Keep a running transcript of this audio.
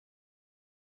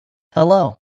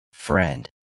Hello, friend.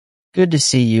 Good to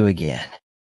see you again.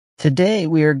 Today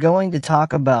we are going to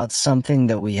talk about something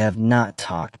that we have not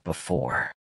talked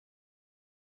before.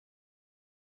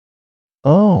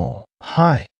 Oh,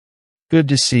 hi. Good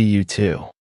to see you too.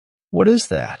 What is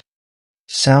that?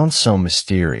 Sounds so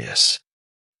mysterious.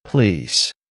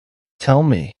 Please, tell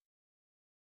me.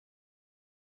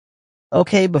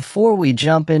 Okay, before we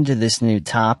jump into this new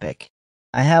topic,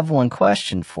 I have one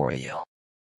question for you.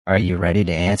 Are you ready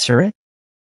to answer it?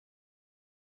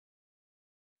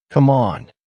 Come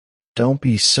on. Don't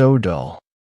be so dull.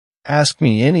 Ask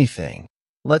me anything.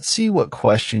 Let's see what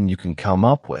question you can come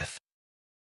up with.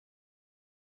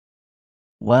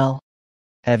 Well,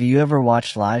 have you ever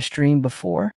watched live stream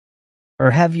before? Or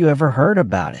have you ever heard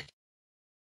about it?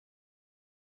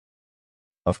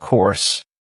 Of course,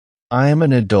 I am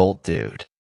an adult dude.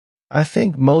 I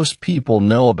think most people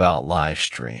know about live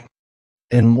stream.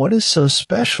 And what is so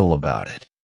special about it?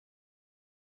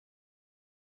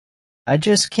 I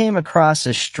just came across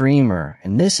a streamer,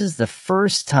 and this is the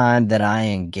first time that I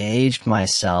engaged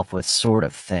myself with sort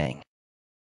of thing.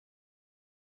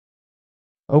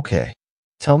 Okay,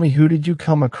 tell me, who did you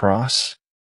come across?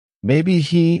 Maybe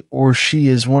he or she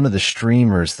is one of the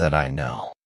streamers that I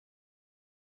know.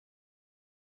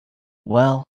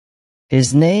 Well,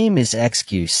 his name is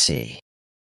XQC.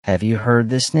 Have you heard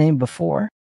this name before?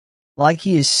 Like,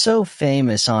 he is so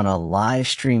famous on a live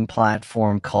stream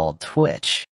platform called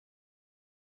Twitch.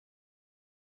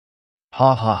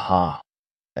 Ha ha ha.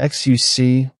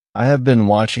 XUC, I have been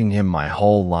watching him my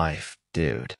whole life,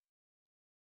 dude.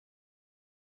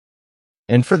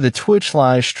 And for the Twitch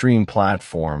live stream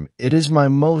platform, it is my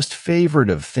most favorite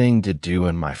of thing to do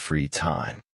in my free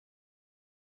time.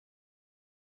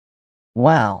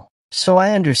 Wow, so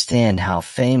I understand how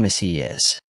famous he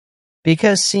is.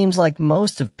 Because seems like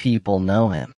most of people know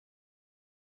him.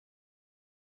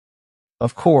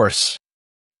 Of course,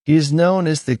 he is known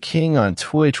as the king on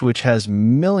Twitch, which has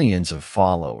millions of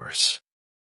followers.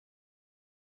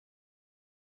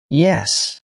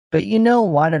 Yes, but you know,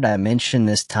 why did I mention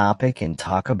this topic and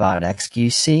talk about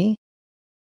XQC?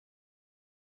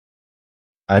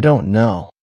 I don't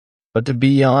know. But to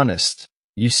be honest,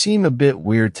 you seem a bit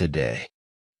weird today.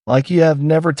 Like you have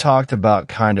never talked about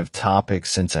kind of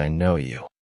topics since I know you.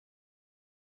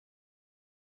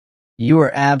 You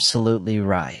are absolutely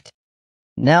right.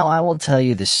 Now I will tell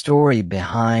you the story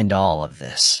behind all of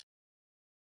this.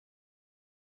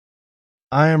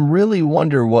 I am really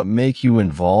wonder what make you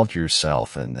involved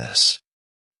yourself in this.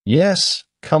 Yes,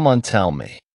 come on, tell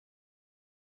me.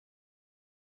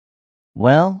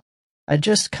 Well, I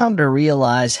just come to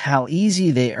realize how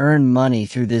easy they earn money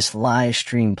through this live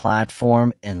stream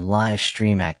platform and live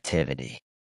stream activity.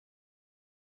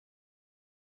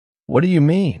 What do you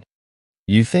mean?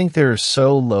 You think they're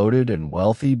so loaded and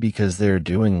wealthy because they're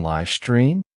doing live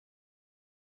stream?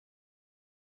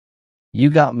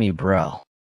 You got me, bro.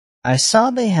 I saw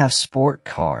they have sport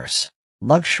cars,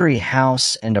 luxury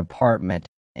house and apartment,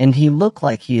 and he looked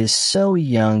like he is so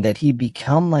young that he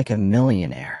become like a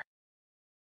millionaire.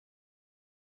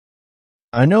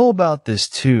 I know about this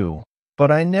too,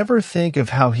 but I never think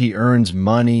of how he earns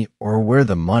money or where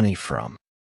the money from.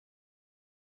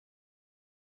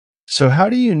 So how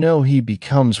do you know he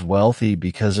becomes wealthy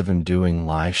because of him doing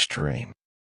live stream?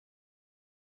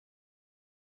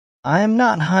 I am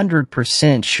not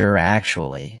 100% sure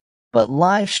actually, but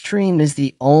live stream is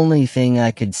the only thing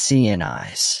I could see in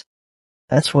eyes.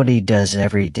 That's what he does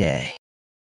every day.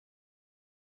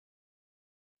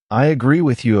 I agree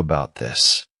with you about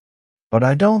this, but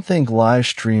I don't think live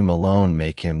stream alone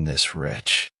make him this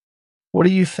rich. What do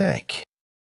you think?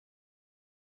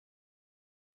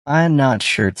 I'm not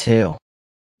sure too.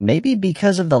 Maybe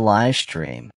because of the live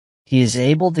stream, he is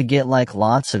able to get like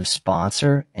lots of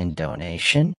sponsor and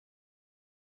donation.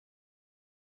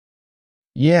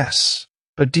 Yes,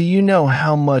 but do you know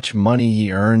how much money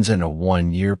he earns in a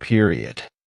 1 year period?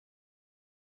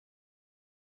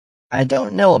 I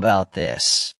don't know about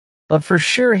this, but for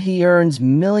sure he earns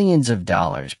millions of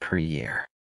dollars per year.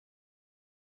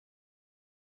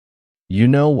 You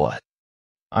know what?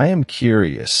 I am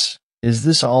curious. Is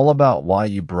this all about why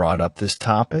you brought up this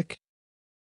topic?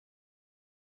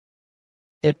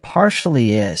 It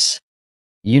partially is.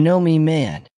 You know me,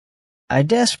 man. I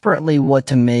desperately want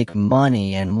to make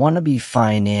money and want to be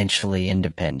financially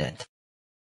independent.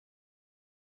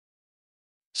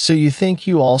 So you think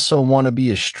you also want to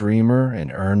be a streamer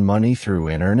and earn money through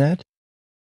internet?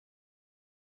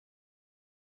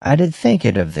 I did think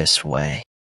it of this way.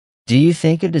 Do you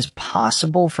think it is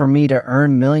possible for me to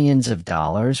earn millions of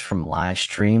dollars from live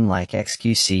stream like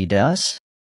XQC does?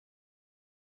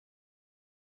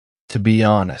 To be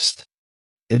honest,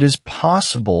 it is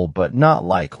possible but not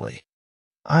likely.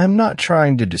 I am not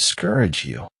trying to discourage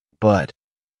you, but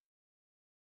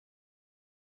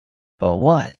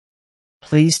what?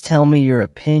 Please tell me your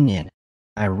opinion.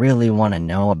 I really want to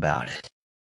know about it.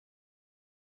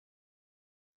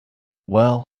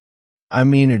 well, I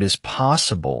mean it is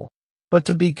possible, but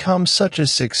to become such a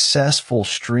successful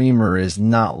streamer is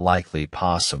not likely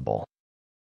possible.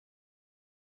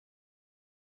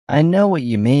 I know what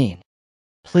you mean.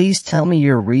 Please tell me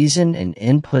your reason and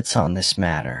inputs on this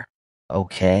matter,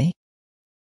 okay?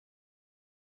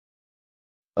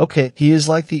 Okay, he is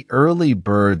like the early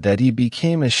bird that he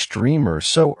became a streamer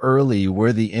so early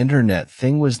where the internet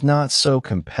thing was not so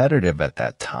competitive at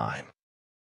that time.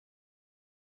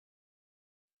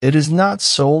 It is not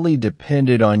solely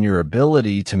dependent on your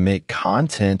ability to make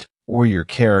content or your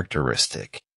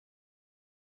characteristic.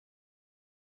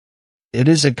 It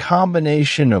is a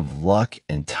combination of luck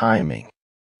and timing,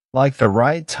 like the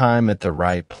right time at the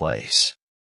right place.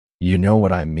 You know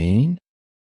what I mean?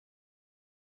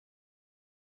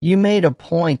 You made a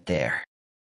point there,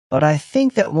 but I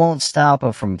think that won't stop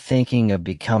her from thinking of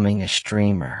becoming a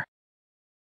streamer.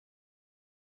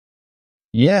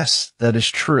 Yes, that is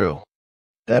true.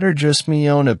 That are just me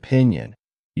own opinion.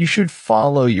 You should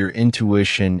follow your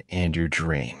intuition and your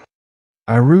dream.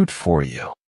 I root for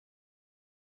you.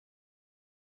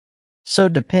 So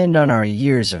depend on our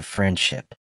years of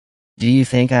friendship. Do you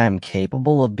think I am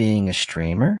capable of being a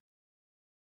streamer?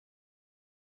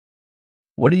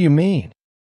 What do you mean?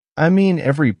 I mean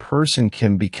every person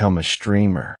can become a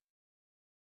streamer.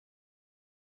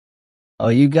 Oh,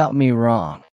 you got me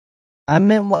wrong. I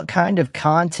meant what kind of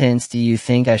contents do you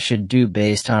think I should do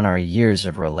based on our years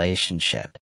of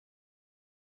relationship?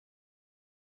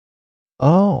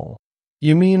 Oh,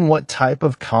 you mean what type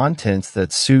of contents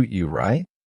that suit you, right?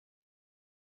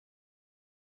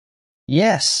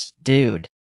 Yes, dude.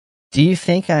 Do you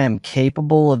think I am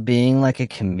capable of being like a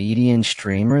comedian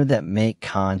streamer that make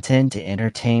content to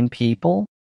entertain people?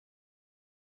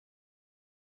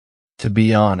 To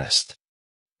be honest,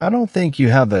 I don't think you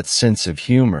have that sense of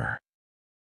humor.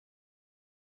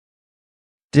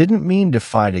 Didn't mean to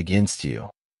fight against you.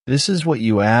 This is what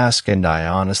you ask and I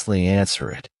honestly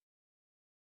answer it.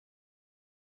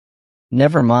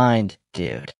 Never mind,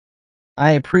 dude.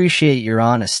 I appreciate your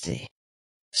honesty.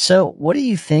 So, what do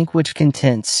you think which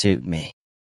contents suit me?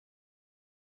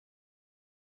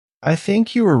 I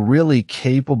think you are really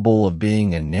capable of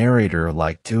being a narrator,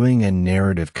 like doing a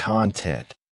narrative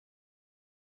content.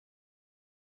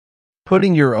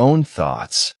 Putting your own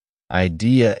thoughts,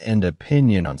 idea, and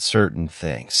opinion on certain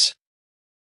things.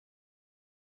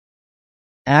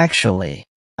 Actually,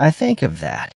 I think of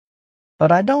that.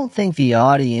 But I don't think the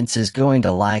audience is going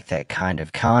to like that kind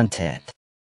of content.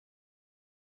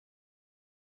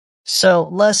 So,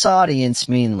 less audience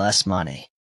mean less money.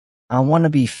 I want to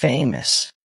be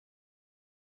famous.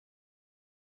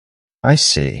 I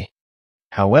see.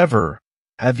 However,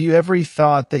 have you ever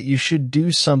thought that you should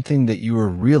do something that you are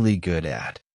really good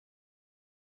at?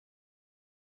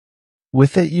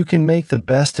 With it, you can make the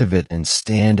best of it and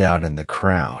stand out in the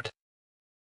crowd.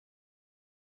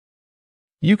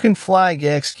 You can flag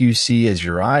XQC as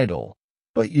your idol,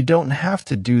 but you don't have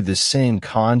to do the same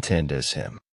content as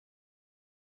him.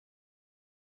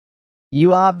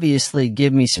 You obviously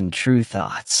give me some true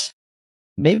thoughts.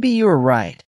 Maybe you were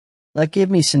right.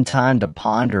 Give me some time to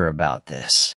ponder about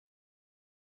this.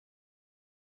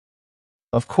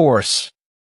 Of course,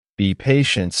 be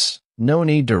patient, no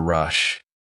need to rush.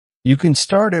 You can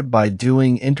start it by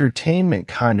doing entertainment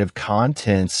kind of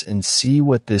contents and see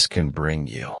what this can bring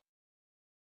you.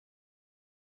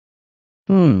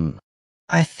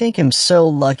 I think I'm so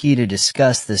lucky to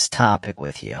discuss this topic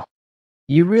with you.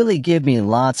 You really give me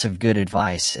lots of good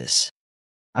advices.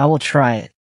 I will try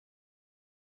it.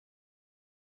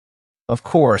 Of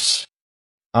course,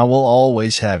 I will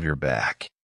always have your back.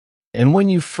 And when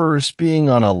you first being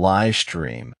on a live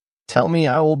stream, tell me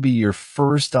I will be your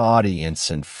first audience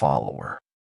and follower.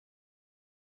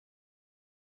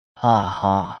 Ha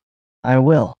ha. I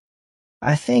will.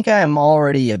 I think I am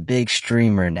already a big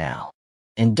streamer now.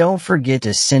 And don't forget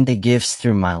to send the gifts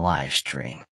through my live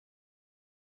stream.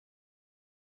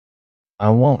 I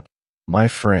won't, my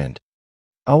friend.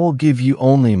 I will give you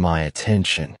only my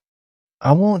attention.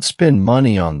 I won't spend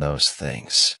money on those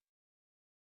things.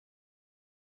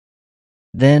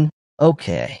 Then,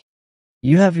 okay.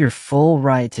 You have your full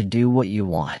right to do what you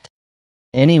want.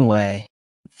 Anyway,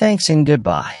 thanks and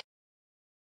goodbye.